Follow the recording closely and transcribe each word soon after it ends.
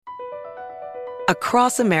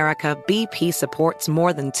Across America, BP supports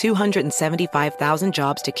more than 275,000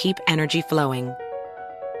 jobs to keep energy flowing.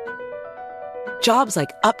 Jobs like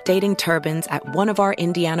updating turbines at one of our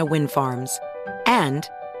Indiana wind farms and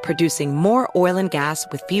producing more oil and gas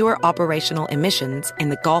with fewer operational emissions in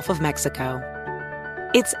the Gulf of Mexico.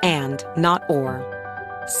 It's and, not or.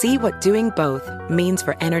 See what doing both means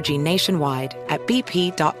for energy nationwide at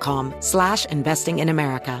bp.com/investing in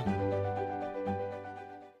America.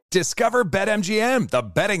 Discover BetMGM, the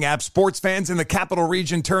betting app sports fans in the capital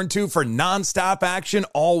region turn to for nonstop action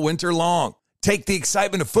all winter long. Take the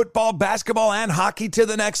excitement of football, basketball, and hockey to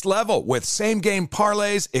the next level with same-game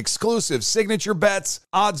parlays, exclusive signature bets,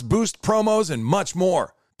 odds boost promos, and much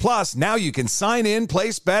more. Plus, now you can sign in,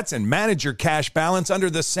 place bets, and manage your cash balance under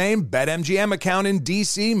the same BetMGM account in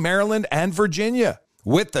D.C., Maryland, and Virginia.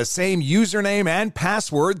 With the same username and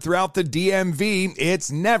password throughout the DMV, it's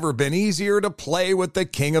never been easier to play with the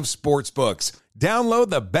king of sportsbooks. Download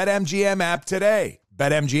the BetMGM app today.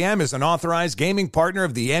 BetMGM is an authorized gaming partner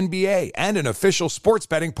of the NBA and an official sports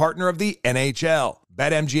betting partner of the NHL.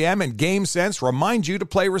 BetMGM and GameSense remind you to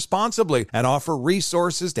play responsibly and offer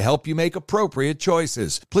resources to help you make appropriate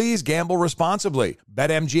choices. Please gamble responsibly.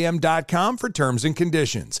 BetMGM.com for terms and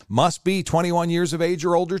conditions. Must be 21 years of age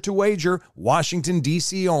or older to wager. Washington,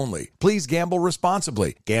 D.C. only. Please gamble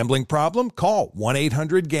responsibly. Gambling problem? Call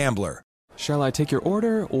 1-800-GAMBLER. Shall I take your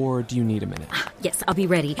order, or do you need a minute? Yes, I'll be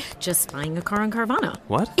ready. Just buying a car on Carvana.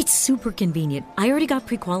 What? It's super convenient. I already got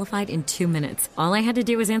pre-qualified in 2 minutes. All I had to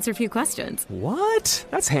do was answer a few questions. What?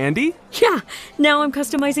 That's handy. Yeah, now I'm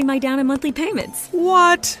customizing my down and monthly payments.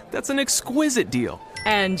 What? That's an exquisite deal.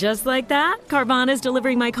 And just like that, Carvana's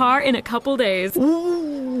delivering my car in a couple days.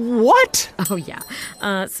 What? Oh, yeah.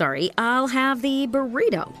 Sorry, I'll have the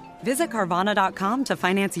burrito. Visit Carvana.com to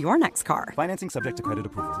finance your next car. Financing subject to credit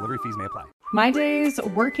approval. Delivery fees may apply. My days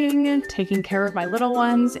working, taking care of my little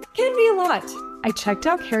ones can be a lot. I checked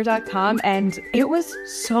out Care.com and it was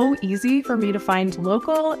so easy for me to find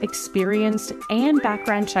local, experienced, and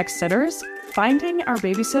background check sitters. Finding our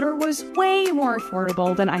babysitter was way more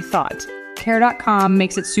affordable than I thought. Care.com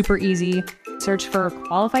makes it super easy. Search for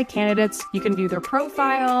qualified candidates. You can view their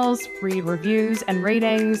profiles, read reviews and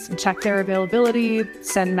ratings, check their availability,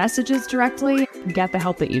 send messages directly, and get the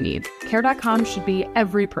help that you need. Care.com should be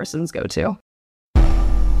every person's go-to.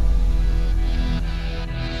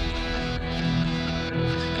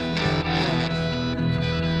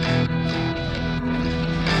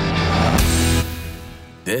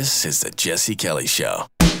 This is the Jesse Kelly Show.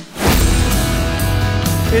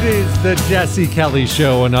 It is the Jesse Kelly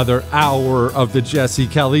Show, another hour of the Jesse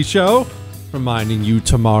Kelly Show. Reminding you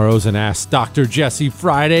tomorrow's an Ask Dr. Jesse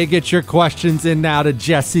Friday. Get your questions in now to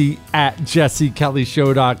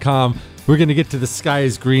jesse@jessekellyshow.com. We're going to get to the sky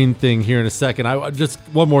is green thing here in a second. Just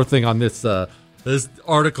one more thing on this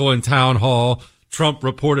article in Town Hall. Trump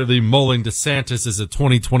reportedly mulling DeSantis as a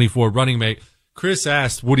 2024 running mate. Chris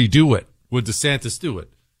asked, would he do it? Would DeSantis do it?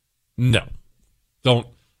 No. Don't.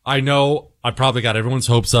 I know I probably got everyone's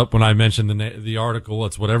hopes up when I mentioned the article.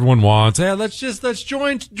 It's what everyone wants. Hey, let's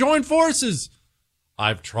join forces.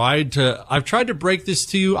 I've tried to break this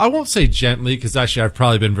to you. I won't say gently, because actually I've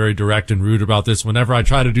probably been very direct and rude about this. Whenever I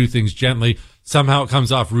try to do things gently, somehow it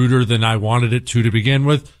comes off ruder than I wanted it to begin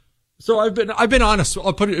with. So I've been honest.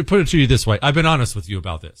 I'll put it to you this way. I've been honest with you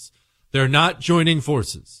about this. They're not joining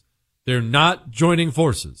forces. They're not joining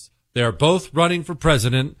forces. They're both running for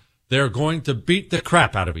president. They're going to beat the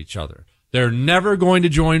crap out of each other. They're never going to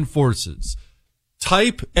join forces.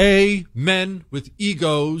 Type A men with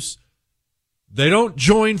egos, they don't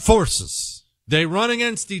join forces. They run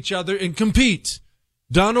against each other and compete.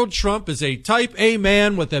 Donald Trump is a type A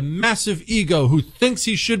man with a massive ego who thinks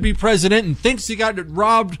he should be president and thinks he got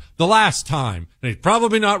robbed the last time. And he's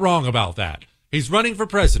probably not wrong about that. He's running for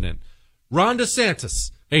president. Ron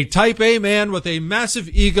DeSantis, a type A man with a massive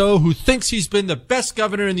ego who thinks he's been the best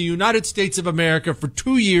governor in the United States of America for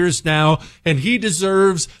 2 years now, and he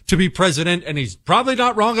deserves to be president, and he's probably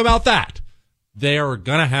not wrong about that. They are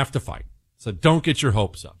gonna have to fight. So don't get your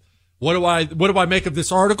hopes up. What do I make of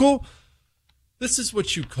this article? This is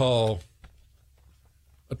what you call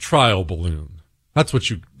a trial balloon. That's what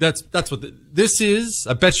this is.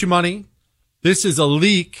 I bet you money. This is a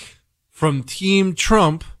leak from Team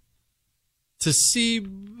Trump to see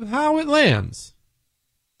how it lands.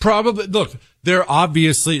 Probably, look, they're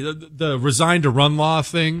obviously, the resign to run law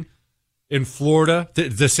thing in Florida,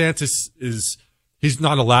 DeSantis he's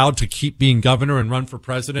not allowed to keep being governor and run for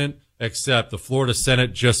president, except the Florida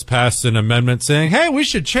Senate just passed an amendment saying, hey, we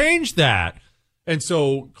should change that. And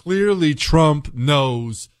so clearly Trump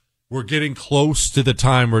knows we're getting close to the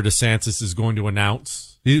time where DeSantis is going to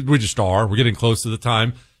announce. We just are. We're getting close to the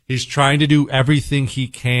time. He's trying to do everything he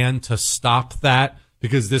can to stop that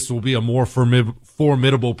because this will be a more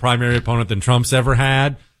formidable primary opponent than Trump's ever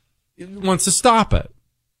had. He wants to stop it.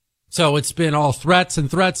 So it's been all threats and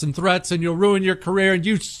threats and threats, and you'll ruin your career, and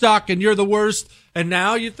you suck, and you're the worst. And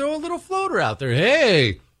now you throw a little floater out there.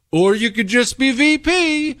 Hey, or you could just be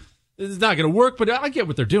VP. It's not going to work, but I get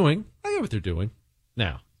what they're doing.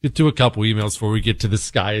 Now, get to a couple emails before we get to the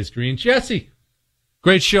Sky is Green. Jesse,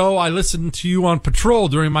 great show. I listened to you on patrol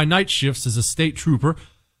during my night shifts as a state trooper.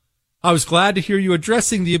 I was glad to hear you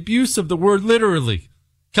addressing the abuse of the word literally.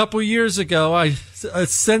 A couple years ago, I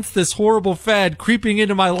sensed this horrible fad creeping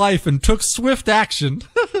into my life and took swift action.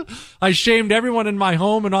 I shamed everyone in my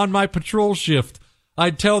home and on my patrol shift.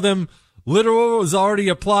 I'd tell them, literal was already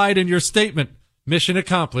applied in your statement. Mission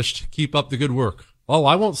accomplished. Keep up the good work. Oh,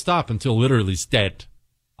 I won't stop until literally's dead.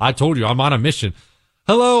 I told you, I'm on a mission.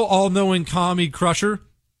 Hello, all-knowing commie crusher.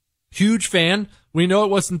 Huge fan. We know it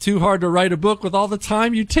wasn't too hard to write a book with all the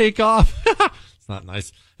time you take off. It's not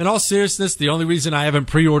nice. In all seriousness, the only reason I haven't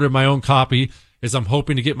pre-ordered my own copy is I'm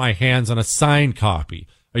hoping to get my hands on a signed copy.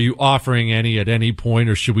 Are you offering any at any point,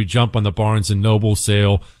 or should we jump on the Barnes & Noble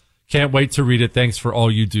sale? Can't wait to read it. Thanks for all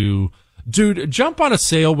you do. Dude, jump on a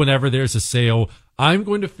sale whenever there's a sale. I'm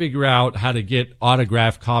going to figure out how to get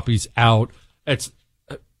autographed copies out.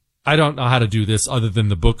 I don't know how to do this other than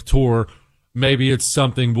the book tour. Maybe it's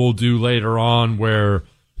something we'll do later on where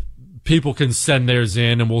people can send theirs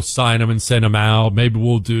in and we'll sign them and send them out. Maybe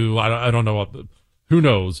we'll do, I don't know, who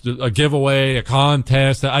knows, a giveaway, a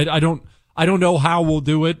contest. I don't know how we'll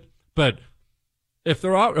do it, but if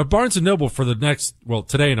they're out, Barnes & Noble for the next,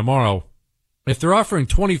 today and tomorrow, if they're offering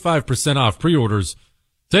 25% off pre-orders,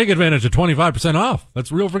 take advantage of 25% off.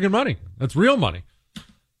 That's real freaking money. That's real money.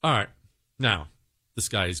 All right. Now, the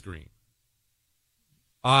Sky is Green.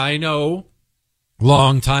 I know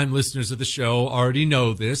long-time listeners of the show already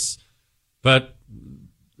know this, but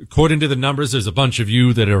according to the numbers, there's a bunch of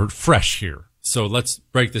you that are fresh here. So let's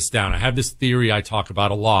break this down. I have this theory I talk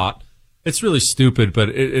about a lot. It's really stupid, but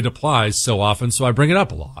it applies so often, so I bring it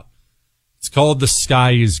up a lot. It's called the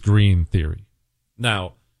Sky is Green theory.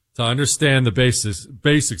 Now, to understand the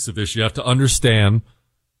basics of this, you have to understand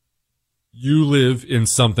you live in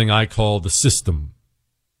something I call the system,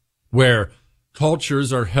 where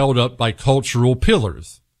cultures are held up by cultural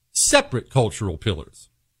pillars, separate cultural pillars.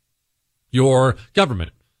 Your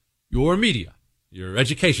government, your media, your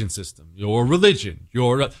education system, your religion,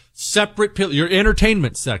 your separate pillar, your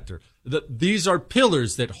entertainment sector. These are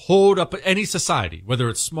pillars that hold up any society, whether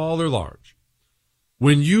it's small or large.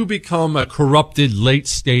 When you become a corrupted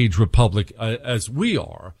late-stage republic, as we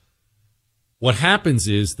are, what happens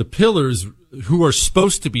is the pillars who are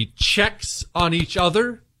supposed to be checks on each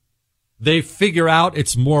other, they figure out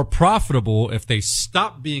it's more profitable if they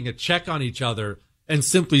stop being a check on each other and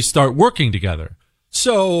simply start working together.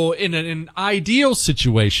 So in an ideal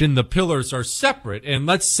situation, the pillars are separate. And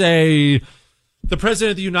let's say the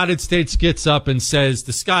president of the United States gets up and says,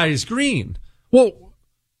 the sky is green. Well,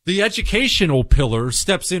 the educational pillar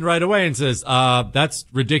steps in right away and says, that's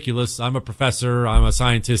ridiculous. I'm a professor. I'm a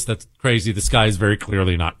scientist. That's crazy. The sky is very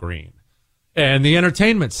clearly not green. And the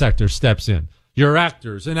entertainment sector steps in. Your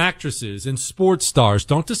actors and actresses and sports stars,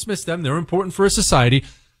 don't dismiss them. They're important for a society.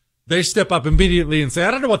 They step up immediately and say, I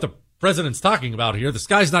don't know what the president's talking about here. The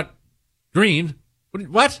sky's not green.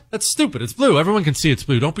 What? That's stupid. It's blue. Everyone can see it's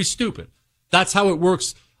blue. Don't be stupid. That's how it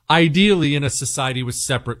works ideally in a society with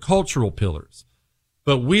separate cultural pillars.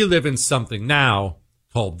 But we live in something now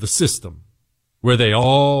called the system, where they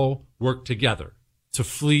all work together to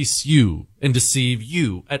fleece you and deceive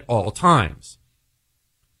you at all times.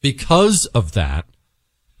 Because of that,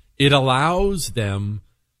 it allows them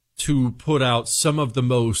to put out some of the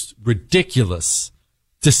most ridiculous,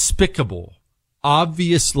 despicable,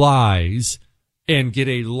 obvious lies and get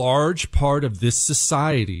a large part of this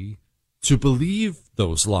society to believe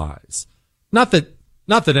those lies. Not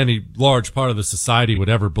that any large part of the society would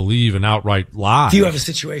ever believe an outright lie. If you have a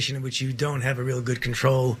situation in which you don't have a real good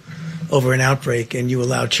control over an outbreak and you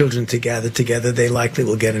allow children to gather together, they likely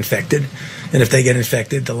will get infected. And if they get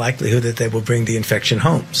infected, the likelihood that they will bring the infection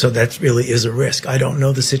home. So that really is a risk. I don't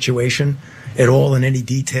know the situation at all in any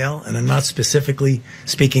detail, and I'm not specifically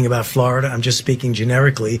speaking about Florida. I'm just speaking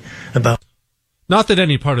generically about... Not that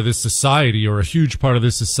any part of this society or a huge part of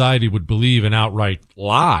this society would believe an outright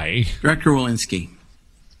lie. Director Walensky,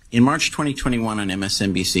 in March 2021 on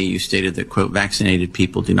MSNBC, you stated that, quote, vaccinated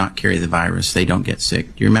people do not carry the virus. They don't get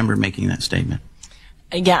sick. Do you remember making that statement?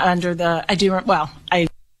 Yeah,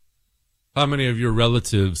 How many of your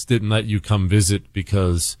relatives didn't let you come visit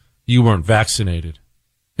because you weren't vaccinated.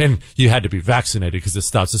 And you had to be vaccinated because it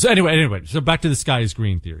stops us. Anyway, so back to the sky is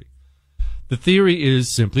green theory. The theory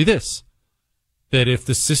is simply this, that if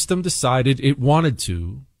the system decided it wanted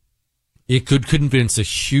to, it could convince a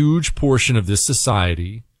huge portion of this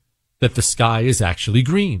society that the sky is actually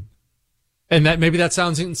green. And that maybe that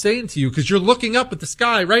sounds insane to you because you're looking up at the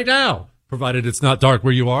sky right now, provided it's not dark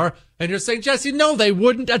where you are, and you're saying, Jesse, no, they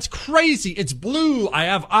wouldn't. That's crazy. It's blue. I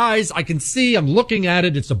have eyes. I can see. I'm looking at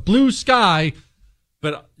it. It's a blue sky.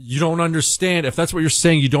 But you don't understand. If that's what you're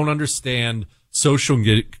saying, you don't understand social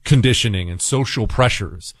conditioning and social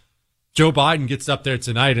pressures. Joe Biden gets up there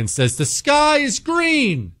tonight and says, the sky is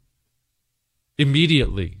green.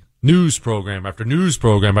 Immediately, news program after news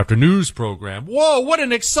program after news program. Whoa, what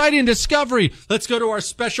an exciting discovery. Let's go to our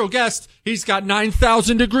special guest. He's got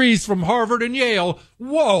 9,000 degrees from Harvard and Yale.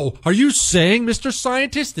 Whoa, are you saying, Mr.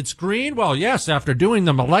 Scientist, it's green? Well, yes, after doing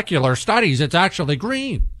the molecular studies, it's actually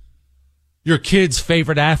green. Your kid's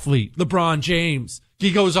favorite athlete, LeBron James.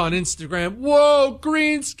 He goes on Instagram. Whoa,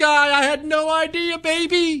 green sky. I had no idea,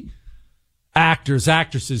 baby. Actors,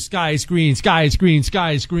 actresses, sky is green, sky is green,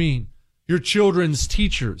 sky is green. Your children's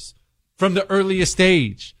teachers from the earliest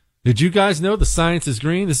age. Did you guys know the science is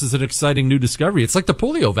green? This is an exciting new discovery. It's like the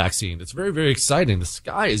polio vaccine. It's very, very exciting. The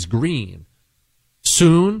sky is green.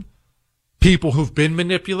 Soon, people who've been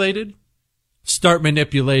manipulated start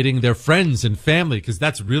manipulating their friends and family, because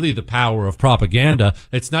that's really the power of propaganda.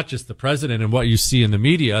 It's not just the president and what you see in the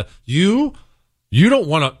media. You don't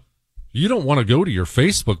want to go to your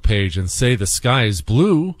Facebook page and say the sky is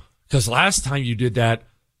blue, because last time you did that,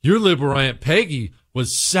 your liberal Aunt Peggy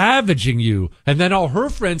was savaging you, and then all her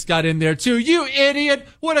friends got in there too. You idiot!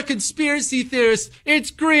 What a conspiracy theorist!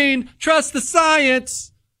 It's green. Trust the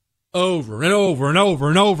science. Over and over and over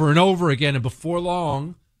and over and over again, and before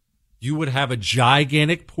long, you would have a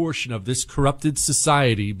gigantic portion of this corrupted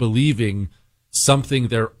society believing something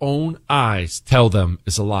their own eyes tell them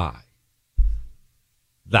is a lie.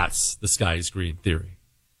 That's the sky is green theory.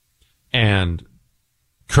 And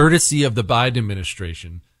courtesy of the Biden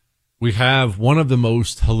administration, we have one of the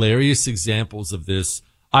most hilarious examples of this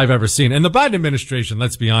I've ever seen. And the Biden administration,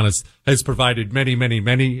 let's be honest, has provided many, many,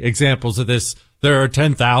 many examples of this. There are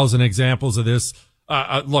 10,000 examples of this.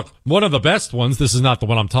 Look, one of the best ones, this is not the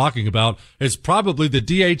one I'm talking about, is probably the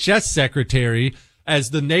DHS secretary,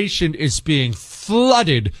 as the nation is being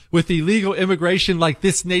flooded with illegal immigration like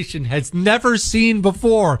this nation has never seen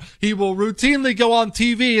before. He will routinely go on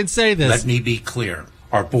TV and say this. Let me be clear.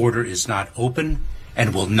 Our border is not open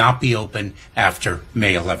and will not be open after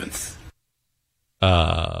May 11th.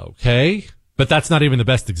 Okay. But that's not even the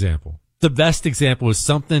best example. The best example is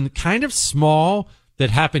something kind of small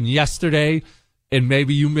that happened yesterday, and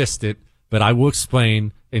maybe you missed it, but I will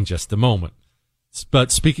explain in just a moment.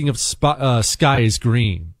 But speaking of sky is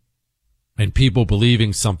green and people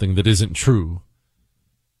believing something that isn't true,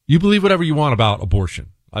 you believe whatever you want about abortion.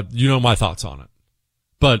 You know my thoughts on it.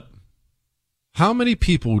 But how many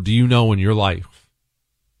people do you know in your life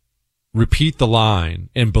repeat the line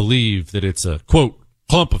and believe that it's a, quote,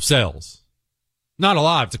 clump of cells? Not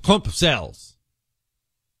alive, it's a clump of cells.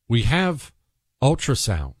 We have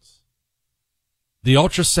ultrasounds. The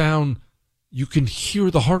ultrasound, you can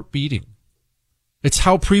hear the heart beating. It's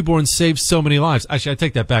how preborn saves so many lives. Actually, I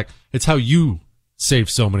take that back. It's how you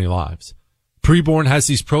save so many lives. Preborn has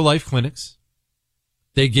these pro-life clinics.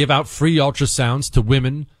 They give out free ultrasounds to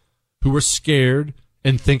women who are scared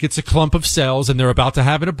and think it's a clump of cells and they're about to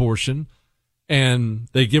have an abortion, and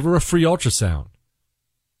they give her a free ultrasound.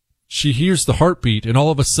 She hears the heartbeat, and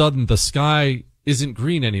all of a sudden the sky isn't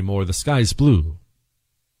green anymore. The sky is blue.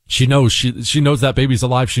 She knows that baby's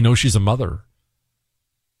alive. She knows she's a mother.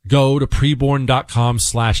 Go to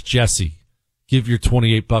preborn.com/Jesse. Give your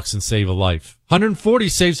 $28 and save a life. 140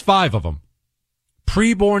 saves 5 of them.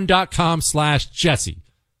 Preborn.com/Jesse.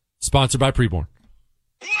 Sponsored by Preborn.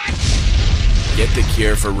 Get the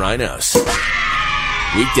cure for rhinos.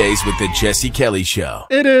 Weekdays with the Jesse Kelly Show.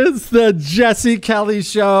 It is the Jesse Kelly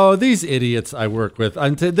Show. These idiots I work with,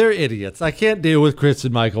 they're idiots. I can't deal with Chris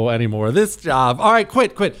and Michael anymore. This job. All right,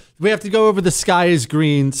 quit. We have to go over the sky is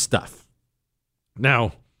green stuff.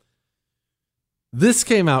 Now, this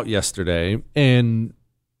came out yesterday, and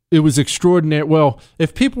it was extraordinary. Well,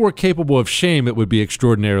 if people were capable of shame, it would be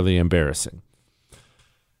extraordinarily embarrassing.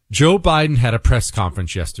 Joe Biden had a press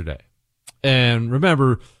conference yesterday. And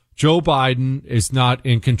remember, Joe Biden is not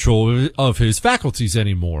in control of his faculties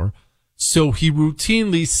anymore. So he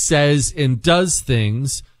routinely says and does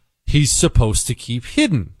things he's supposed to keep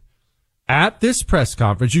hidden. At this press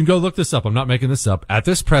conference, you can go look this up. I'm not making this up. At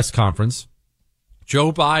this press conference,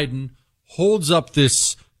 Joe Biden holds up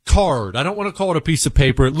this card. I don't want to call it a piece of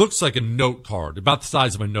paper. It looks like a note card, about the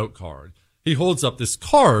size of a note card. He holds up this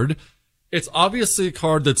card. It's obviously a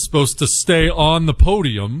card that's supposed to stay on the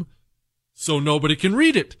podium so nobody can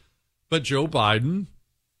read it. But Joe Biden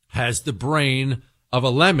has the brain of a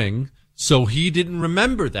lemming, so he didn't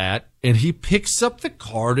remember that, and he picks up the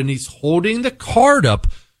card and he's holding the card up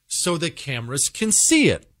so the cameras can see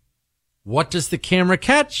it. What does the camera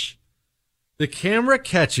catch? The camera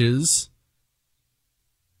catches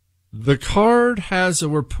the card has a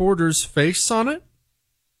reporter's face on it,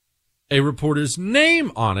 a reporter's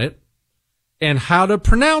name on it, and how to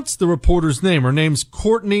pronounce the reporter's name. Her name's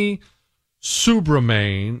Courtney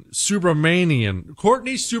Subramanian.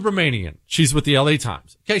 Courtney Subramanian. She's with the LA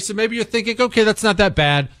Times. Okay, so maybe you're thinking, okay, that's not that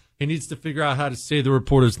bad. He needs to figure out how to say the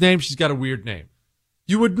reporter's name. She's got a weird name.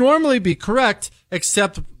 You would normally be correct,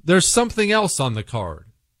 except there's something else on the card.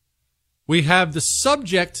 We have the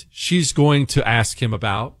subject she's going to ask him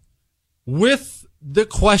about with the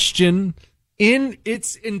question in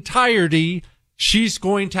its entirety she's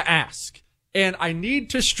going to ask. And I need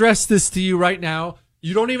to stress this to you right now.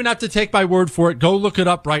 You don't even have to take my word for it. Go look it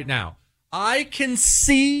up right now. I can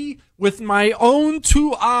see with my own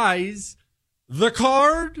two eyes the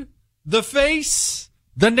card, the face,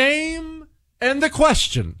 the name, and the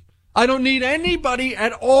question. I don't need anybody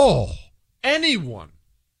at all, anyone,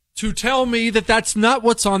 to tell me that that's not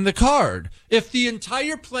what's on the card. If the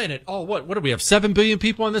entire planet, what do we have, 7 billion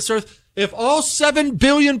people on this earth? If all 7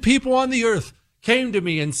 billion people on the earth came to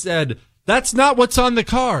me and said, that's not what's on the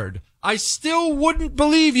card, I still wouldn't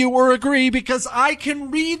believe you or agree because I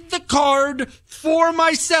can read the card for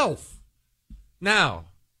myself. Now,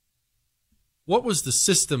 what was the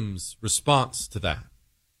system's response to that?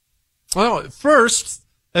 Well, at first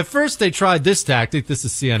they tried this tactic. This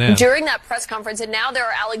is CNN. During that press conference, and now there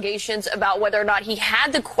are allegations about whether or not he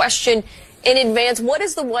had the question in advance. What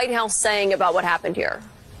is the White House saying about what happened here?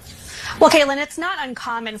 Well, Caitlin, it's not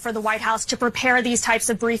uncommon for the White House to prepare these types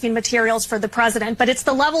of briefing materials for the president, but it's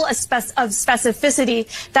the level of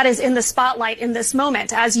specificity that is in the spotlight in this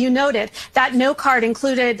moment. As you noted, that note card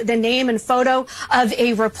included the name and photo of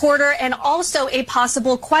a reporter and also a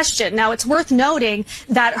possible question. Now, it's worth noting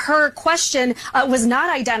that her question was not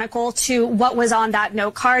identical to what was on that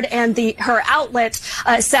note card, and her outlet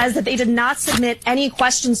says that they did not submit any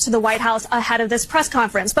questions to the White House ahead of this press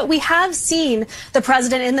conference. But we have seen the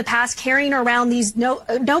president in the past carrying around these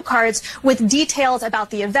note cards with details about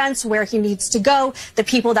the events, where he needs to go, the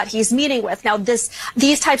people that he's meeting with. Now,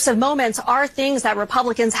 these types of moments are things that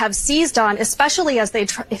Republicans have seized on, especially as they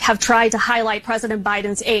have tried to highlight President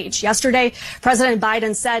Biden's age. Yesterday, President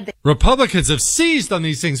Biden said that Republicans have seized on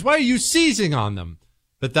these things. Why are you seizing on them?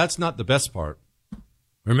 But that's not the best part.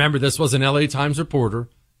 Remember, this was an LA Times reporter,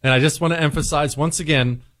 and I just want to emphasize once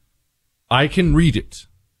again, I can read it.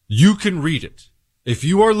 You can read it. If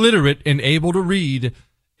you are literate and able to read,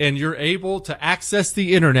 and you're able to access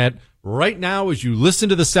the internet right now as you listen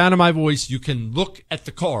to the sound of my voice, you can look at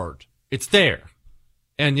the card. It's there.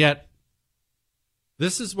 And yet,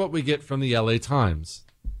 this is what we get from the LA Times.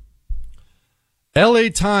 LA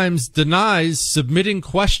Times denies submitting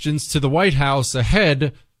questions to the White House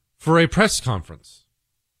ahead for a press conference.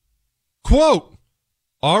 Quote,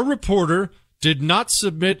 our reporter did not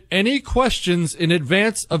submit any questions in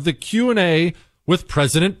advance of the Q&A with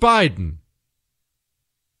President Biden.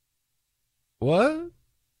 What?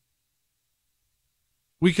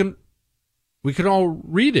 We can all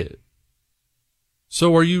read it.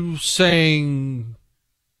 So are you saying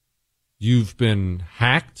you've been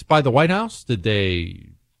hacked by the White House? Did they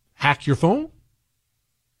hack your phone?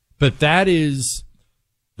 But that's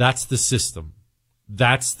the system.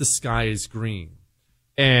 That's the sky is green.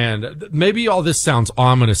 And maybe all this sounds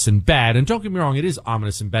ominous and bad. And don't get me wrong, it is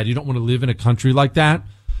ominous and bad. You don't want to live in a country like that.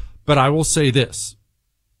 But I will say this.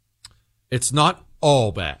 It's not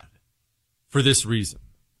all bad for this reason.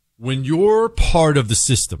 When you're part of the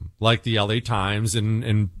system, like the LA Times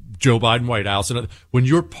and Joe Biden White House, and when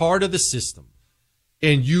you're part of the system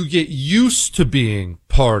and you get used to being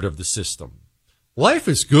part of the system, life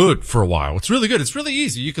is good for a while. It's really good. It's really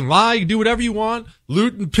easy. You can lie, you can do whatever you want,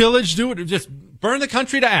 loot and pillage, do it, just burn the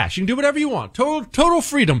country to ash. You can do whatever you want. Total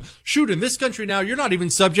freedom. Shoot, in this country now, you're not even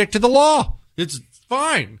subject to the law. It's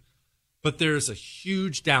fine. But there's a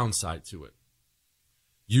huge downside to it.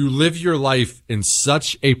 You live your life in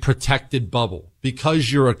such a protected bubble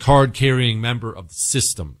because you're a card-carrying member of the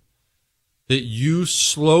system that you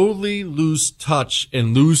slowly lose touch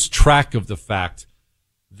and lose track of the fact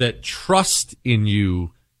that trust in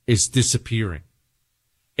you is disappearing.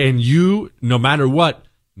 And you, no matter what,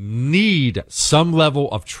 need some level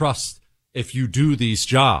of trust if you do these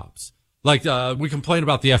jobs. Like, we complain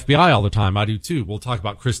about the FBI all the time. I do too. We'll talk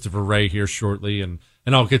about Christopher Wray here shortly, and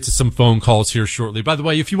I'll get to some phone calls here shortly. By the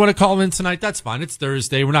way, if you want to call in tonight, that's fine. It's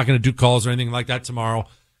Thursday. We're not going to do calls or anything like that tomorrow.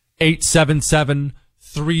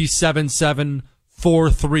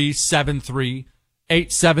 877-377-4373.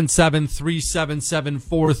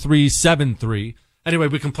 877-377-4373. Anyway,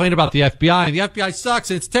 we complain about the FBI, and the FBI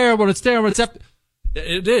sucks, and it's terrible, and it's terrible.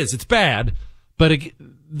 It is. It's bad. But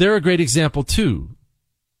they're a great example, too.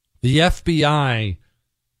 The FBI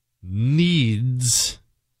needs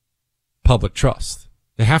public trust.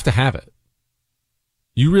 They have to have it.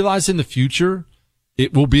 You realize in the future,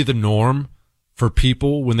 it will be the norm for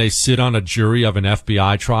people when they sit on a jury of an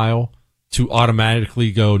FBI trial to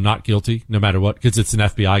automatically go not guilty no matter what, because it's an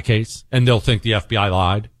FBI case, and they'll think the FBI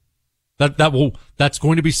lied. That's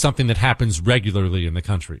going to be something that happens regularly in the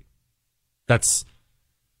country. That's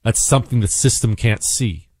something the system can't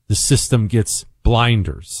see. The system gets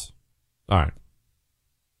blinders. All right.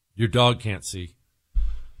 Your dog can't see.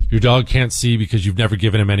 Your dog can't see because you've never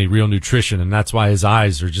given him any real nutrition, and that's why his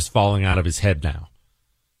eyes are just falling out of his head now.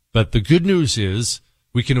 But the good news is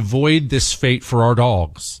we can avoid this fate for our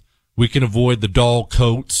dogs. We can avoid the dull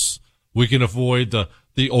coats. We can avoid the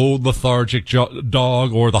old lethargic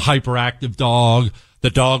dog or the hyperactive dog, the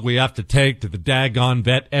dog we have to take to the daggone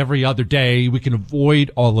vet every other day. We can avoid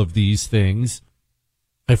all of these things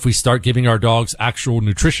if we start giving our dogs actual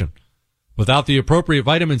nutrition. Without the appropriate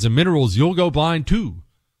vitamins and minerals, you'll go blind too.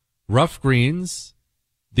 Rough Greens,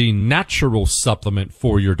 the natural supplement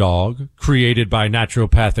for your dog, created by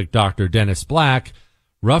naturopathic Dr. Dennis Black.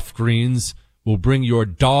 Rough Greens will bring your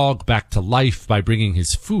dog back to life by bringing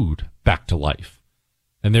his food back to life.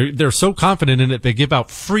 And they're so confident in it, they give out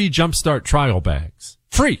free Jumpstart trial bags.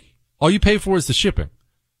 Free. All you pay for is the shipping.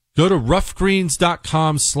 Go to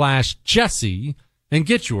roughgreens.com/Jesse and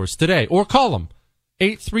get yours today. Or call them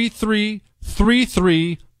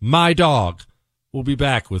 833-33-MY-DOG. We'll be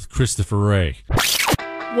back with Christopher Wray.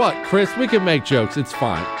 What, Chris? We can make jokes. It's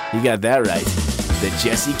fine. You got that right. The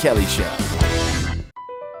Jesse Kelly Show.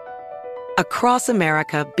 Across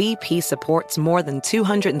America, BP supports more than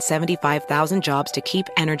 275,000 jobs to keep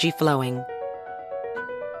energy flowing.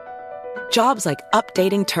 Jobs like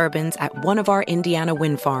updating turbines at one of our Indiana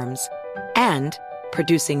wind farms and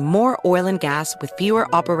producing more oil and gas with fewer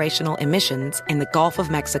operational emissions in the Gulf of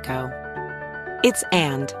Mexico. It's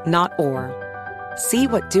and, not or. See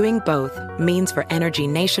what doing both means for energy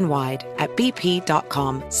nationwide at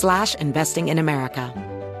bp.com/investing in America.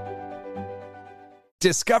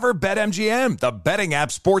 Discover BetMGM, the betting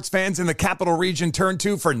app sports fans in the capital region turn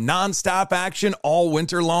to for nonstop action all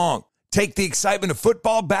winter long. Take the excitement of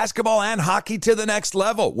football, basketball, and hockey to the next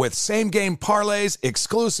level with same-game parlays,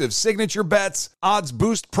 exclusive signature bets, odds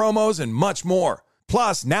boost promos, and much more.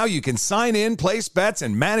 Plus, now you can sign in, place bets,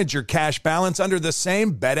 and manage your cash balance under the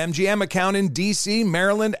same BetMGM account in D.C.,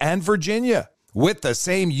 Maryland, and Virginia. With the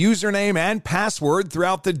same username and password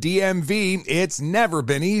throughout the DMV, it's never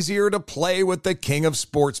been easier to play with the king of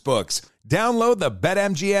sportsbooks. Download the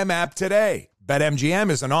BetMGM app today. BetMGM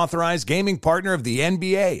is an authorized gaming partner of the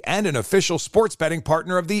NBA and an official sports betting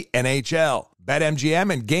partner of the NHL.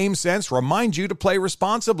 BetMGM and GameSense remind you to play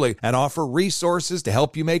responsibly and offer resources to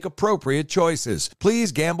help you make appropriate choices.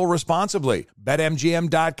 Please gamble responsibly.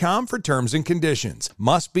 BetMGM.com for terms and conditions.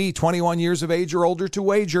 Must be 21 years of age or older to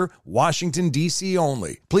wager. Washington, D.C.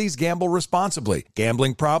 only. Please gamble responsibly.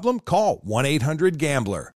 Gambling problem? Call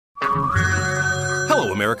 1-800-GAMBLER.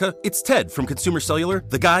 Hello, America. It's Ted from Consumer Cellular,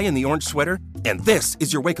 the guy in the orange sweater, and this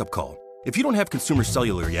is your wake-up call. If you don't have Consumer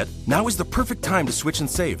Cellular yet, now is the perfect time to switch and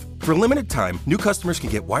save. For a limited time, new customers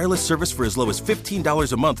can get wireless service for as low as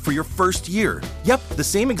 $15 a month for your first year. Yep, the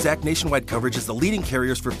same exact nationwide coverage as the leading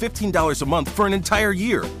carriers for $15 a month for an entire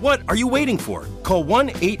year. What are you waiting for? Call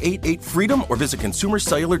 1-888-FREEDOM or visit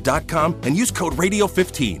consumercellular.com and use code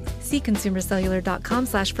Radio15. See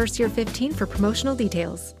consumercellular.com/firstyear15 for promotional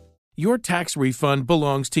details. Your tax refund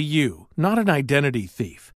belongs to you, not an identity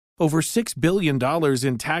thief. Over $6 billion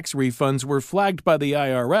in tax refunds were flagged by the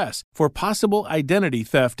IRS for possible identity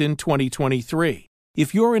theft in 2023.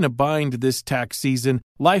 If you're in a bind this tax season,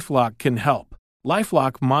 LifeLock can help.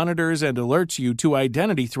 LifeLock monitors and alerts you to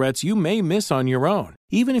identity threats you may miss on your own,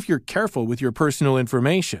 even if you're careful with your personal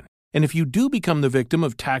information. And if you do become the victim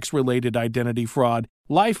of tax-related identity fraud,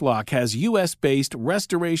 LifeLock has U.S.-based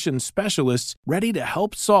restoration specialists ready to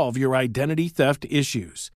help solve your identity theft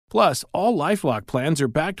issues. Plus, all LifeLock plans are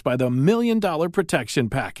backed by the $1 Million Protection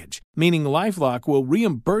Package, meaning LifeLock will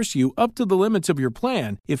reimburse you up to the limits of your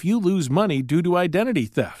plan if you lose money due to identity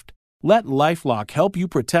theft. Let LifeLock help you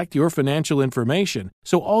protect your financial information,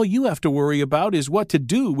 so all you have to worry about is what to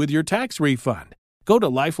do with your tax refund. Go to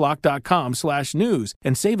LifeLock.com/news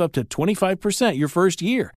and save up to 25% your first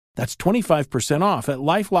year. That's 25% off at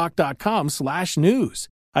LifeLock.com/news.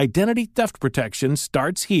 Identity theft protection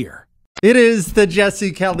starts here. It is the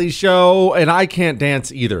Jesse Kelly Show, and I can't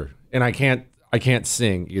dance either, and I can't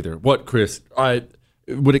sing either. What, Chris?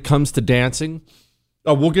 When it comes to dancing,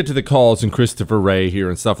 we'll get to the calls and Christopher Ray here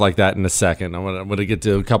and stuff like that in a second. I'm gonna get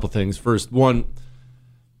to a couple things. First, one,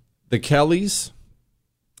 the Kellys,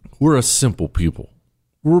 we're a simple people.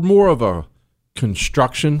 We're more of a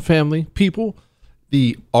construction family people.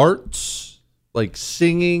 The arts, like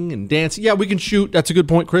singing and dancing, yeah, we can shoot. That's a good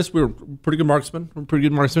point, Chris. We're pretty good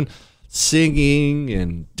marksmen. Singing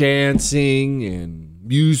and dancing and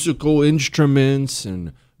musical instruments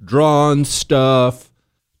and drawing stuff,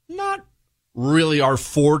 not really our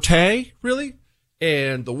forte, really.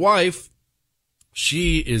 And the wife,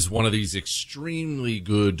 she is one of these extremely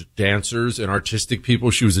good dancers and artistic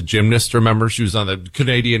people. She was a gymnast, remember? She was on the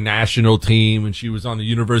Canadian national team, and she was on the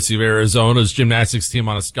University of Arizona's gymnastics team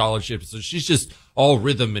on a scholarship. So she's just all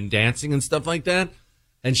rhythm and dancing and stuff like that.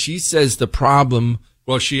 And she says the problem,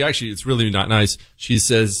 well, it's really not nice. She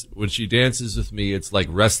says when she dances with me, it's like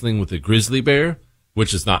wrestling with a grizzly bear,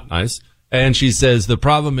 which is not nice. And she says the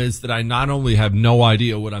problem is that I not only have no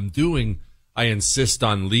idea what I'm doing, I insist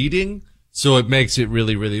on leading. So it makes it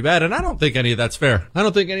really, really bad. And I don't think any of that's fair.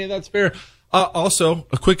 Also,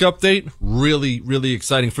 a quick update, really, really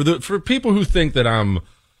exciting for people who think that I'm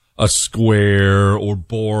a square or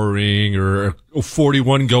boring or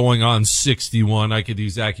 41 going on 61. I get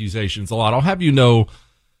these accusations a lot. I'll have you know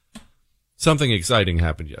something exciting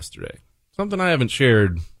happened yesterday. Something I haven't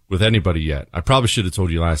shared with anybody yet. I probably should have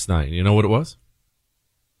told you last night. You know what it was?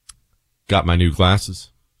 Got my new glasses.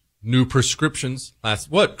 New prescriptions.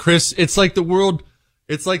 What, Chris? It's like the world.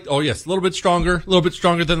 It's like, oh yes, a little bit stronger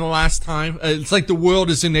than the last time. It's like the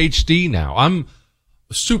world is in HD now. I'm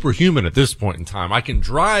superhuman at this point in time. I can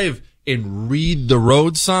drive and read the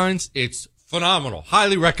road signs. It's phenomenal.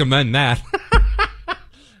 Highly recommend that.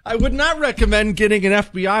 I would not recommend getting an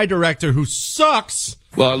FBI director who sucks.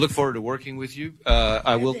 Well, I look forward to working with you.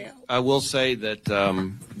 I will say that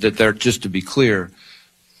that there, just to be clear,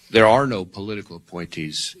 there are no political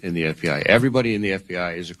appointees in the FBI. Everybody in the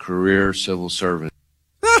FBI is a career civil servant.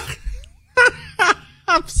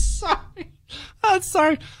 I'm sorry.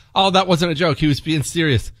 Oh, that wasn't a joke. He was being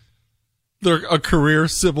serious. They're a career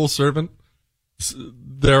civil servant.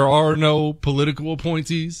 There are no political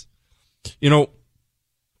appointees. You know,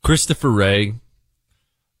 Christopher Wray,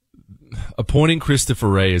 appointing Christopher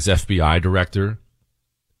Wray as FBI director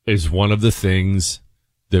is one of the things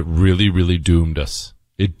that really, really doomed us.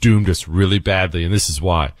 It doomed us really badly, and this is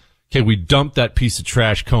why. Okay, we dumped that piece of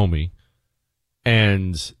trash Comey,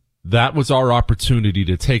 and that was our opportunity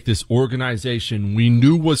to take this organization we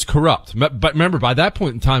knew was corrupt. But remember, by that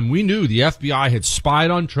point in time, we knew the FBI had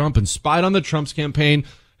spied on Trump and spied on the Trump's campaign,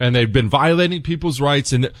 and they'd been violating people's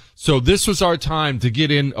rights. And so this was our time to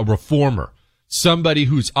get in a reformer, somebody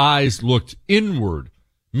whose eyes looked inward,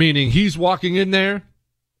 meaning he's walking in there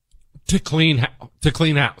to clean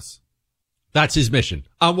house. That's his mission.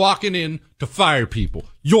 I'm walking in to fire people.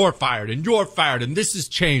 You're fired, and this is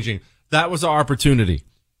changing. That was our opportunity.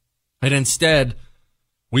 And instead,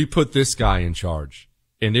 we put this guy in charge,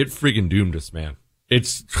 and it friggin' doomed us, man.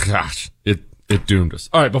 It doomed us.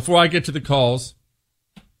 All right, before I get to the calls,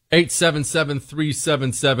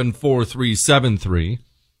 877-377-4373.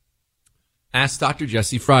 Ask Dr.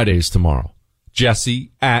 Jesse Fridays tomorrow.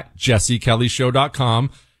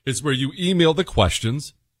 Jesse@jessekellyshow.com is where you email the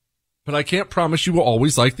questions. But I can't promise you will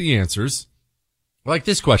always like the answers. Like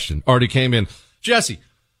this question already came in. Jesse,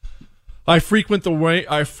 I frequent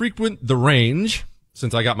the range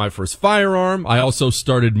since I got my first firearm. I also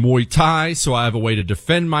started Muay Thai, so I have a way to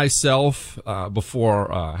defend myself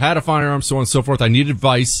before I had a firearm, so on and so forth. I need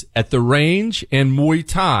advice. At the range and Muay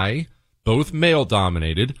Thai, both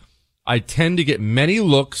male-dominated, I tend to get many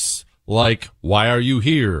looks like, why are you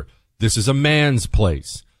here? This is a man's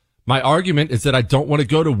place. My argument is that I don't want to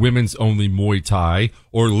go to women's only Muay Thai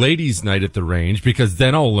or ladies' night at the range because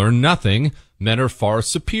then I'll learn nothing. Men are far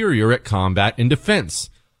superior at combat and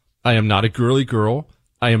defense. I am not a girly girl.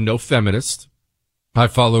 I am no feminist. I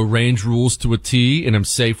follow range rules to a T and am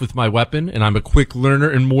safe with my weapon, and I'm a quick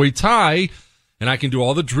learner in Muay Thai, and I can do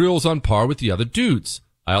all the drills on par with the other dudes.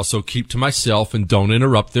 I also keep to myself and don't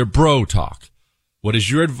interrupt their bro talk. What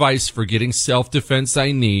is your advice for getting self-defense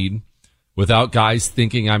I need without guys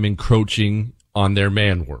thinking I'm encroaching on their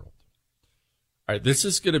man world? All right, this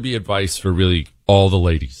is going to be advice for really all the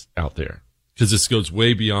ladies out there, because this goes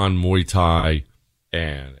way beyond Muay Thai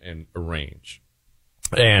and range.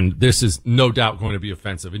 And this is no doubt going to be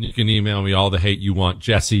offensive. And you can email me all the hate you want,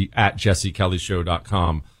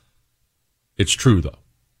 Jesse@jessekellyshow.com. It's true, though.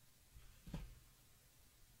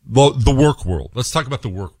 The work world. Let's talk about the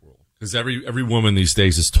work world. Because every woman these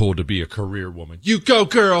days is told to be a career woman. You go,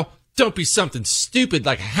 girl. Don't be something stupid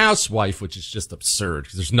like a housewife, which is just absurd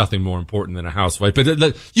because there's nothing more important than a housewife.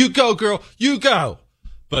 But you go, girl. You go.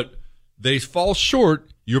 But they fall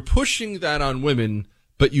short. You're pushing that on women,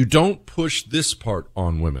 but you don't push this part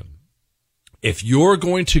on women. If you're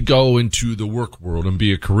going to go into the work world and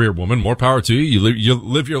be a career woman, more power to you. You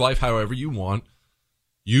live your life however you want.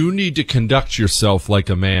 You need to conduct yourself like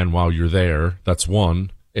a man while you're there. That's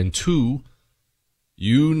one. And two,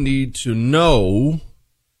 you need to know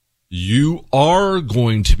you are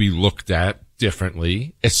going to be looked at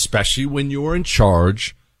differently, especially when you're in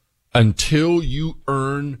charge, until you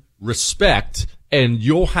earn respect, and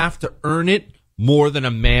you'll have to earn it more than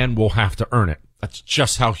a man will have to earn it. That's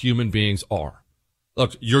just how human beings are.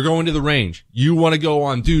 Look, you're going to the range. You want to go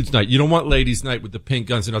on dude's night. You don't want ladies' night with the pink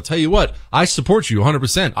guns. And I'll tell you what, I support you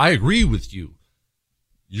 100%. I agree with you.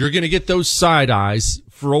 You're going to get those side eyes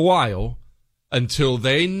for a while until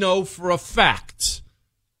they know for a fact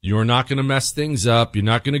you're not going to mess things up. You're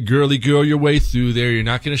not going to girly girl your way through there. You're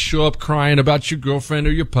not going to show up crying about your girlfriend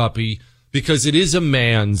or your puppy, because it is a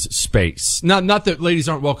man's space. Not that ladies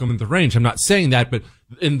aren't welcome in the range. I'm not saying that, but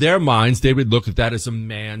in their minds, they would look at that as a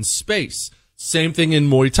man's space. Same thing in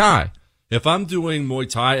Muay Thai. If I'm doing Muay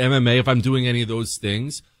Thai, MMA, if I'm doing any of those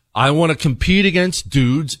things, I want to compete against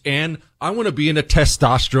dudes, and I want to be in a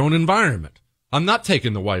testosterone environment. I'm not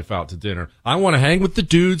taking the wife out to dinner. I want to hang with the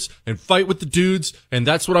dudes and fight with the dudes, and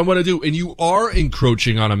that's what I want to do. And you are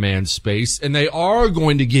encroaching on a man's space, and they are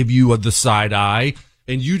going to give you the side eye,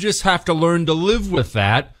 and you just have to learn to live with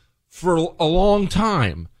that for a long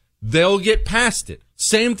time. They'll get past it.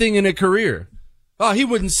 Same thing in a career. Oh, he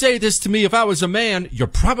wouldn't say this to me if I was a man. You're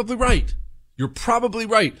probably right. You're probably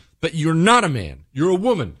right. But you're not a man. You're a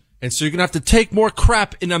woman. And so you're going to have to take more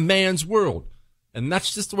crap in a man's world. And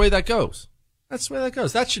that's just the way that goes. That's the way that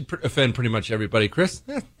goes. That should offend pretty much everybody, Chris.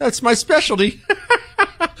 That's my specialty.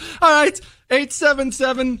 All right.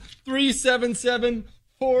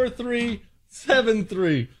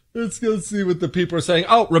 877-377-4373. Let's go see what the people are saying.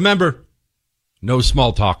 Oh, remember, no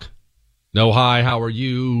small talk. No, hi, how are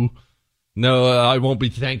you? No, I won't be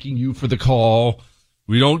thanking you for the call.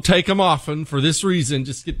 We don't take them often for this reason.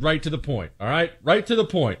 Just get right to the point. All right? Right to the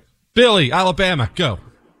point. Billy, Alabama, go.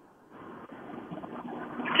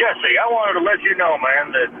 Jesse, I wanted to let you know,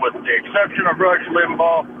 man, that with the exception of Rush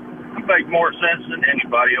Limbaugh, you make more sense than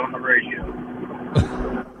anybody on the radio.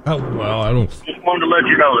 Oh, well, I don't. Just wanted to let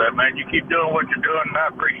you know that, man. You keep doing what you're doing, and I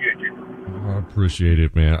appreciate you. I appreciate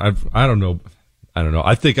it, man. I don't know.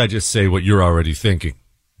 I think I just say what you're already thinking.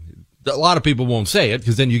 A lot of people won't say it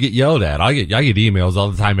because then you get yelled at. I get emails all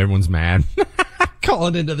the time. Everyone's mad.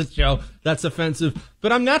 Calling into the show. That's offensive.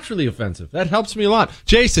 But I'm naturally offensive. That helps me a lot.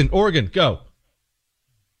 Jason, Oregon, go.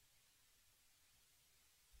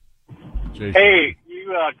 Jason. Hey,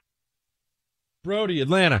 you. Brody,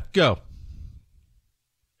 Atlanta, go.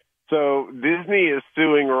 So Disney is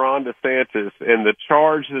suing Ron DeSantis, and the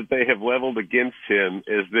charge that they have leveled against him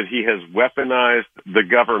is that he has weaponized the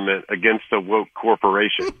government against a woke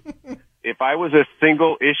corporation. If I was a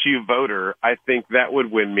single issue voter, I think that would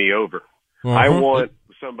win me over. Uh-huh. I want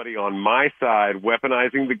somebody on my side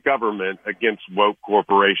weaponizing the government against woke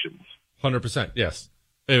corporations. 100%, yes.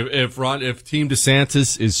 If Team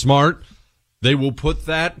DeSantis is smart, they will put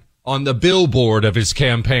that on the billboard of his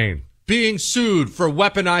campaign. Being sued for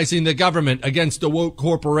weaponizing the government against a woke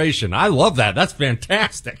corporation. I love that. That's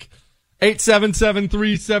fantastic.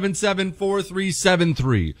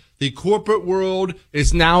 877-377-4373. The corporate world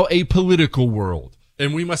is now a political world,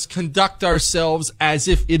 and we must conduct ourselves as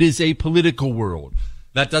if it is a political world.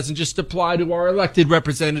 That doesn't just apply to our elected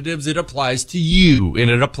representatives. It applies to you,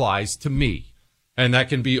 and it applies to me. And that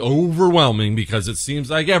can be overwhelming because it seems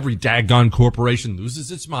like every daggone corporation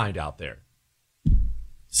loses its mind out there.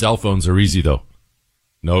 Cell phones are easy, though.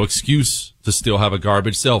 No excuse to still have a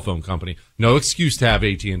garbage cell phone company. No excuse to have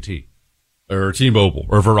AT&T or T-Mobile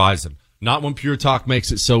or Verizon. Not when Pure Talk makes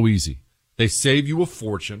it so easy. They save you a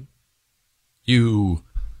fortune. You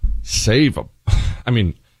save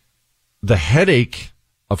the headache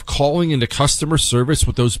of calling into customer service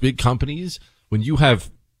with those big companies when you have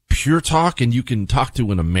Pure Talk and you can talk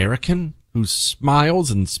to an American who smiles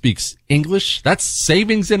and speaks English. That's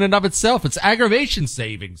savings in and of itself. It's aggravation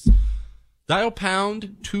savings. Dial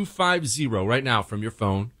pound 250 right now from your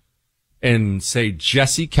phone and say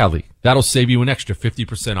Jesse Kelly. That'll save you an extra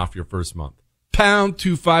 50% off your first month. Pound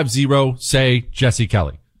 250, say Jesse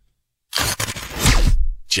Kelly.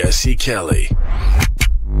 Jesse Kelly.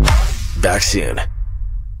 Back soon.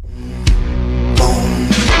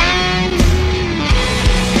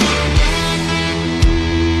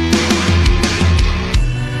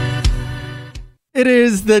 It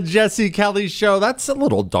is the Jesse Kelly Show. That's a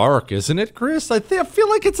little dark, isn't it, Chris? I feel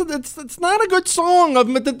like it's not a good song of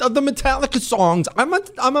the Metallica songs. I'm a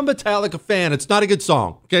Metallica fan. It's not a good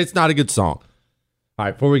song. Okay, it's not a good song. All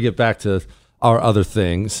right, before we get back to our other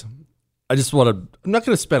things, I just want to. I'm not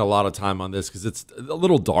going to spend a lot of time on this because it's a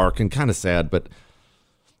little dark and kind of sad. But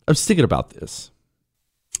I was thinking about this.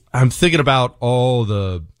 I'm thinking about all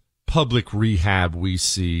the public rehab we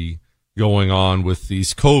see going on with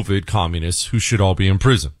these COVID communists who should all be in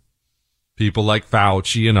prison. People like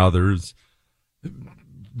Fauci and others,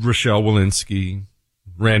 Rochelle Walensky,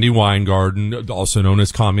 Randy Weingarten, also known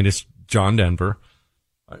as Communist John Denver.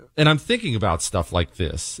 And I'm thinking about stuff like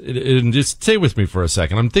this. And just stay with me for a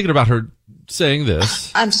second. I'm thinking about her saying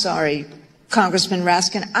this. I'm sorry, Congressman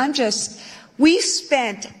Raskin. We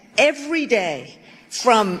spent every day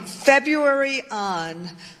from February on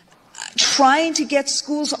trying to get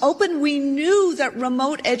schools open. We knew that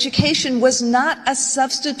remote education was not a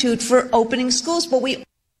substitute for opening schools, but we...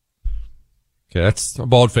 Okay, that's a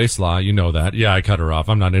bald-faced lie. You know that. Yeah, I cut her off.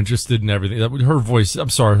 I'm not interested in everything. Her voice, I'm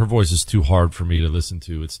sorry, her voice is too hard for me to listen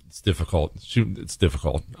to. It's difficult. It's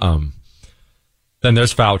difficult. Then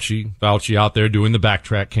there's Fauci out there doing the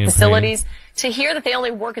backtrack campaign. Facilities. To hear that they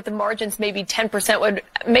only work at the margins, maybe 10%, would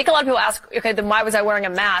make a lot of people ask, okay, then why was I wearing a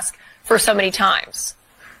mask for so many times?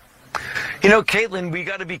 You know, Caitlin, we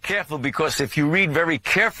got to be careful because if you read very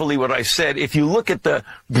carefully what I said, if you look at the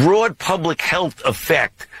broad public health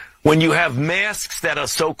effect, when you have masks that are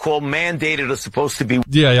so-called mandated or supposed to be...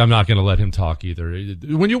 Yeah, I'm not going to let him talk either.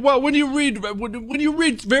 When you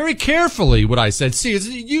read very carefully what I said, see,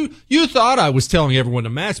 you thought I was telling everyone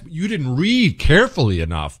to mask, but you didn't read carefully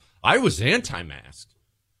enough. I was anti-mask.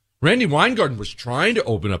 Randy Weingarten was trying to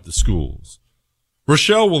open up the schools.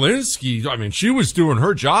 Rochelle Walensky, I mean, she was doing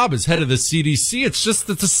her job as head of the CDC. It's just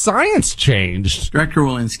that the science changed. Director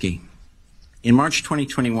Walensky, in March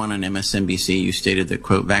 2021 on MSNBC, you stated that,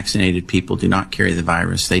 quote, vaccinated people do not carry the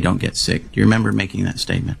virus. They don't get sick. Do you remember making that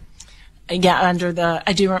statement? Yeah,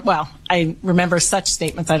 I remember such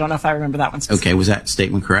statements. I don't know if I remember that one specifically. Okay, was that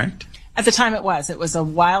statement correct? At the time it was. It was a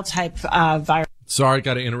wild type virus. Sorry,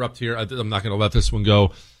 got to interrupt here. I'm not going to let this one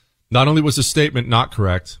go. Not only was the statement not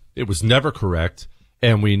correct, it was never correct.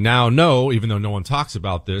 And we now know, even though no one talks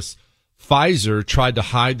about this, Pfizer tried to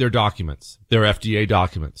hide their documents, their FDA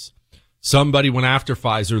documents. Somebody went after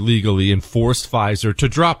Pfizer legally and forced Pfizer to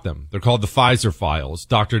drop them. They're called the Pfizer files.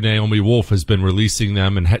 Dr. Naomi Wolf has been releasing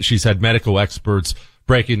them, and she's had medical experts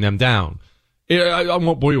breaking them down. I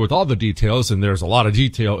won't bore you with all the details, and there's a lot of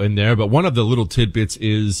detail in there, but one of the little tidbits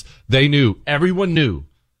is everyone knew,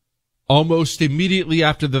 almost immediately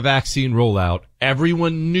after the vaccine rollout,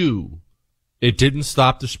 everyone knew it didn't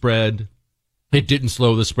stop the spread. It didn't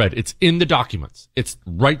slow the spread. It's in the documents. It's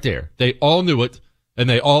right there. They all knew it, and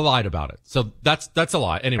they all lied about it. So that's a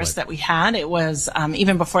lie. Anyway, that we had, it was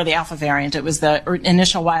even before the Alpha variant. It was the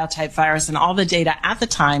initial wild type virus, and all the data at the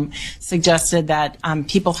time suggested that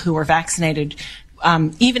people who were vaccinated,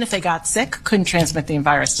 even if they got sick, couldn't transmit the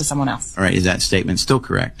virus to someone else. All right, is that statement still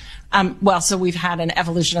correct? So we've had an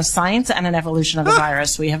evolution of science and an evolution of the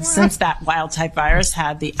virus. We have, since that wild type virus,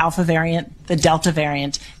 had the Alpha variant, the Delta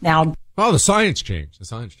variant. Now, the science changed.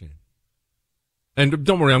 And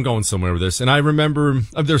don't worry, I'm going somewhere with this. And I remember,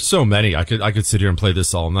 there's so many. I could sit here and play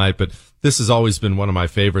this all night, but this has always been one of my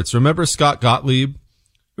favorites. Remember Scott Gottlieb?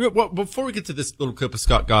 Well, before we get to this little clip of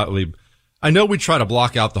Scott Gottlieb, I know we try to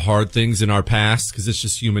block out the hard things in our past because it's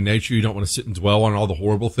just human nature. You don't want to sit and dwell on all the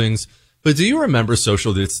horrible things. But do you remember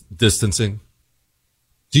social distancing?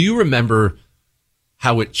 Do you remember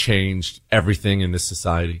how it changed everything in this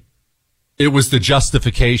society? It was the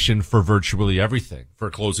justification for virtually everything. For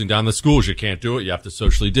closing down the schools, you can't do it. You have to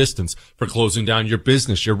socially distance. For closing down your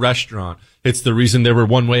business, your restaurant. It's the reason there were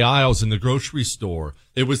one-way aisles in the grocery store.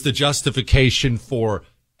 It was the justification for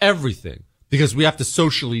everything because we have to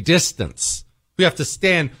socially distance. We have to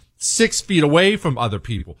stand 6 feet away from other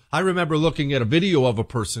people. I remember looking at a video of a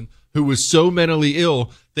person who was so mentally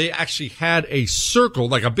ill, they actually had a circle,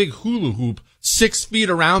 like a big hula hoop, 6 feet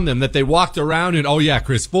around them that they walked around in,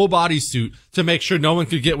 Chris, full bodysuit to make sure no one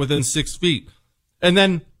could get within 6 feet. And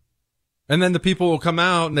then the people will come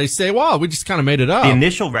out and they say, wow, we just kind of made it up. The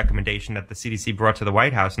initial recommendation that the CDC brought to the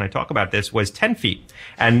White House, and I talk about this, was 10 feet.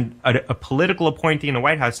 And a political appointee in the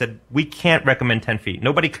White House said, we can't recommend 10 feet.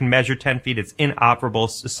 Nobody can measure 10 feet. It's inoperable.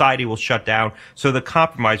 Society will shut down. So the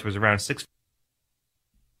compromise was around 6 feet.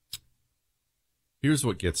 Here's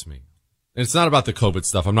what gets me. And it's not about the COVID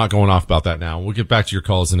stuff. I'm not going off about that now. We'll get back to your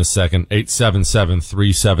calls in a second.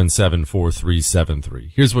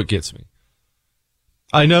 877-377-4373. Here's what gets me.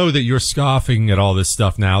 I know that you're scoffing at all this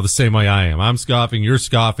stuff now the same way I am. I'm scoffing. You're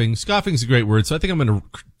scoffing. Scoffing's a great word, so I think I'm going to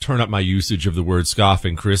turn up my usage of the word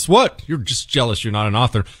scoffing, Chris. What? You're just jealous you're not an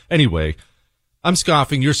author. Anyway, I'm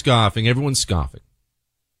scoffing. You're scoffing. Everyone's scoffing.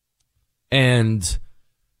 And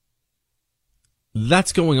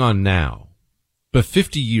that's going on now. But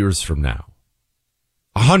 50 years from now,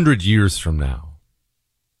 100 years from now,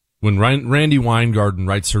 when Randi Weingarten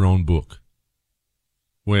writes her own book,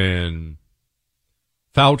 when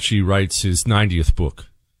Fauci writes his 90th book,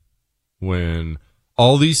 when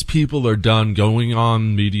all these people are done going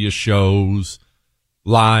on media shows,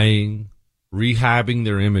 lying, rehabbing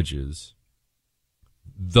their images,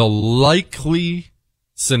 the likely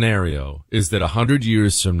scenario is that 100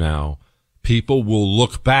 years from now, people will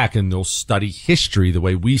look back and they'll study history the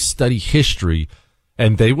way we study history,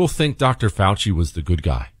 and they will think Dr. Fauci was the good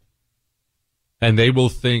guy. And they will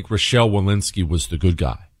think Rochelle Walensky was the good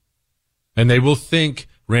guy. And they will think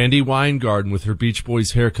Randi Weingarten with her Beach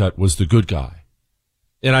Boys haircut was the good guy.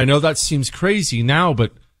 And I know that seems crazy now,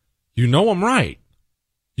 but you know I'm right.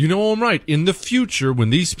 You know I'm right. In the future, when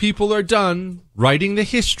these people are done writing the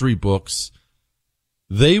history books,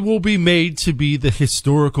 they will be made to be the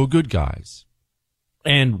historical good guys.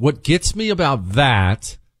 And what gets me about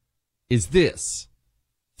that is this.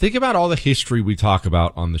 Think about all the history we talk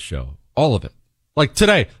about on the show. All of it. Like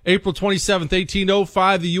today, April 27th,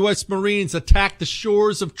 1805, the U.S. Marines attacked the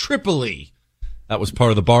shores of Tripoli. That was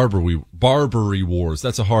part of the Barbary Wars.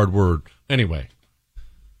 That's a hard word. Anyway,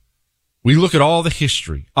 we look at all the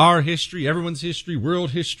history. Our history, everyone's history,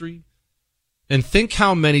 world history. And think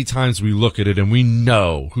how many times we look at it and we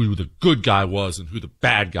know who the good guy was and who the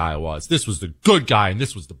bad guy was. This was the good guy and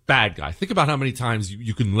this was the bad guy. Think about how many times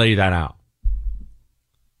you can lay that out.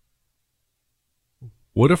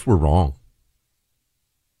 What if we're wrong?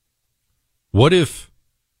 What if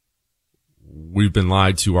we've been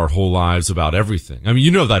lied to our whole lives about everything? I mean,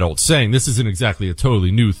 you know that old saying, this isn't exactly a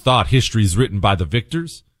totally new thought. History is written by the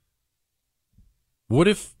victors. What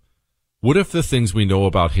if the things we know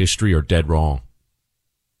about history are dead wrong?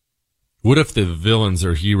 What if the villains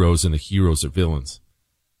are heroes and the heroes are villains?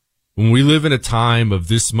 When we live in a time of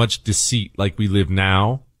this much deceit like we live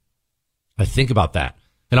now, I think about that.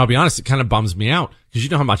 And I'll be honest, it kind of bums me out because you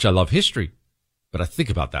know how much I love history. But I think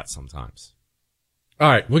about that sometimes. All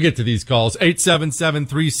right, we'll get to these calls.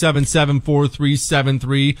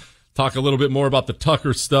 877-377-4373. Talk a little bit more about the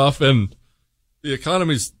Tucker stuff, and the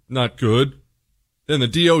economy's not good. Then the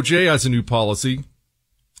DOJ has a new policy,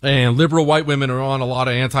 and liberal white women are on a lot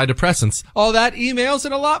of antidepressants. All that, emails,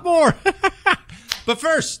 and a lot more. But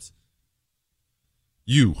first,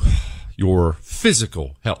 your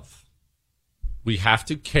physical health. We have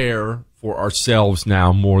to care for ourselves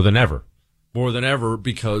now more than ever. More than ever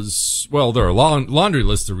because, well, there are a laundry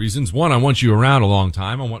list of reasons. One, I want you around a long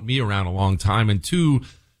time. I want me around a long time. And two,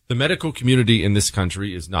 the medical community in this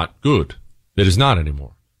country is not good. It is not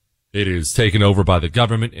anymore. It is taken over by the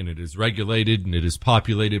government, and it is regulated, and it is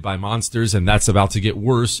populated by monsters, and that's about to get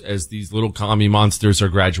worse as these little commie monsters are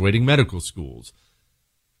graduating medical schools.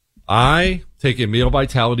 I take a Male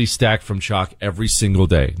Vitality Stack from Choq every single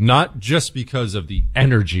day, not just because of the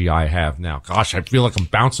energy I have now. Gosh, I feel like I'm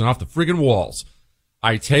bouncing off the friggin' walls.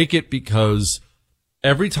 I take it because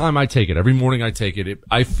every time I take it, every morning I take it,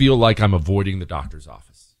 I feel like I'm avoiding the doctor's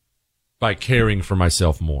office by caring for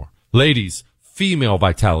myself more. Ladies, Female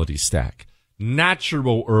Vitality Stack,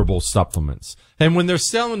 natural herbal supplements. And when they're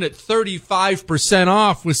selling it 35%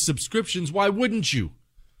 off with subscriptions, why wouldn't you?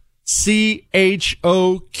 CHOQ.com,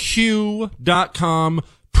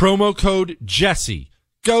 promo code Jesse.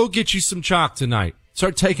 Go get you some Choq tonight.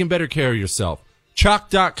 Start taking better care of yourself.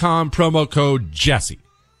 Choq.com, promo code Jesse.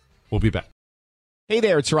 We'll be back. Hey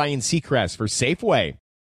there, it's Ryan Seacrest for Safeway.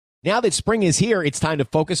 Now that spring is here, it's time to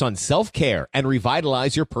focus on self-care and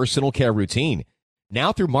revitalize your personal care routine.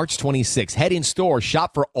 Now through March 26, head in store,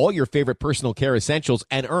 shop for all your favorite personal care essentials,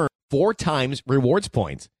 and earn 4 times rewards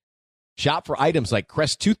points. Shop for items like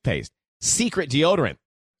Crest toothpaste, Secret deodorant,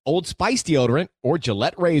 Old Spice deodorant, or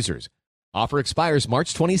Gillette razors. Offer expires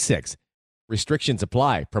March 26. Restrictions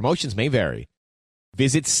apply. Promotions may vary.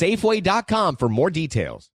 Visit Safeway.com for more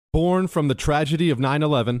details. Born from the tragedy of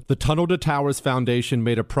 9/11, the Tunnel to Towers Foundation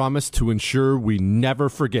made a promise to ensure we never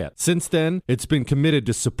forget. Since then, it's been committed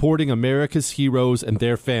to supporting America's heroes and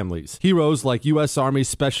their families. Heroes like U.S. Army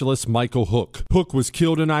Specialist Michael Hook. Hook was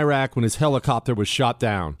killed in Iraq when his helicopter was shot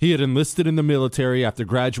down. He had enlisted in the military after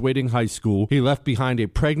graduating high school. He left behind a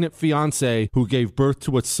pregnant fiancée who gave birth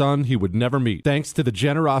to a son he would never meet. Thanks to the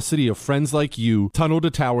generosity of friends like you, Tunnel to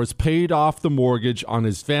Towers paid off the mortgage on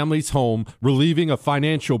his family's home, relieving a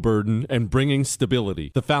financial burden and bringing stability.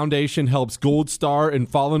 The foundation helps Gold Star and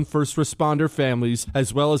fallen first responder families,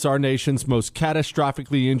 as well as our nation's most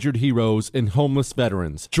catastrophically injured heroes and homeless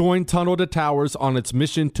veterans. Join Tunnel to Towers on its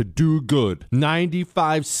mission to do good.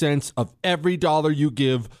 95 cents of every dollar you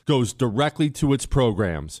give goes directly to its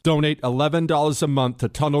programs. Donate $11 a month to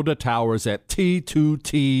Tunnel to Towers at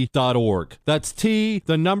T2T.org. That's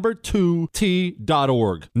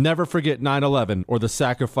T2T.org. Never forget 9/11 or the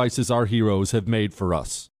sacrifices our heroes have made for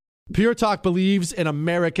us. Pure Talk believes in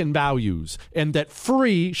American values and that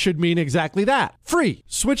free should mean exactly that. Free.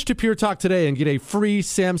 Switch to Pure Talk today and get a free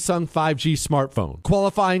Samsung 5G smartphone.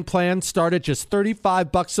 Qualifying plans start at just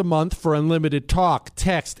 $35 a month for unlimited talk,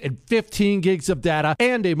 text, and 15 gigs of data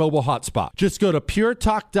and a mobile hotspot. Just go to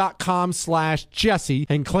puretalk.com/Jesse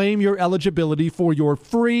and claim your eligibility for your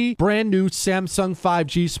free brand new Samsung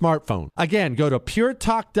 5G smartphone. Again, go to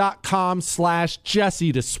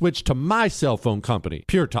puretalk.com/Jesse to switch to my cell phone company,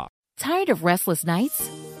 Pure Talk. Tired of restless nights?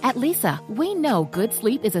 At Leesa, we know good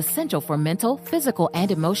sleep is essential for mental, physical, and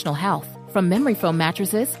emotional health. From memory foam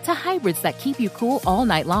mattresses to hybrids that keep you cool all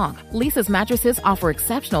night long, Leesa's mattresses offer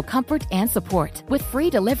exceptional comfort and support with free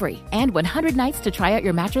delivery and 100 nights to try out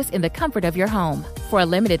your mattress in the comfort of your home. For a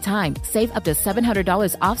limited time, save up to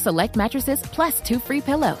 $700 off select mattresses plus 2 free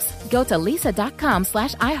pillows. Go to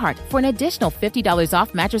leesa.com/iHeart for an additional $50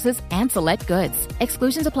 off mattresses and select goods.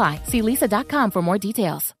 Exclusions apply. See leesa.com for more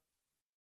details.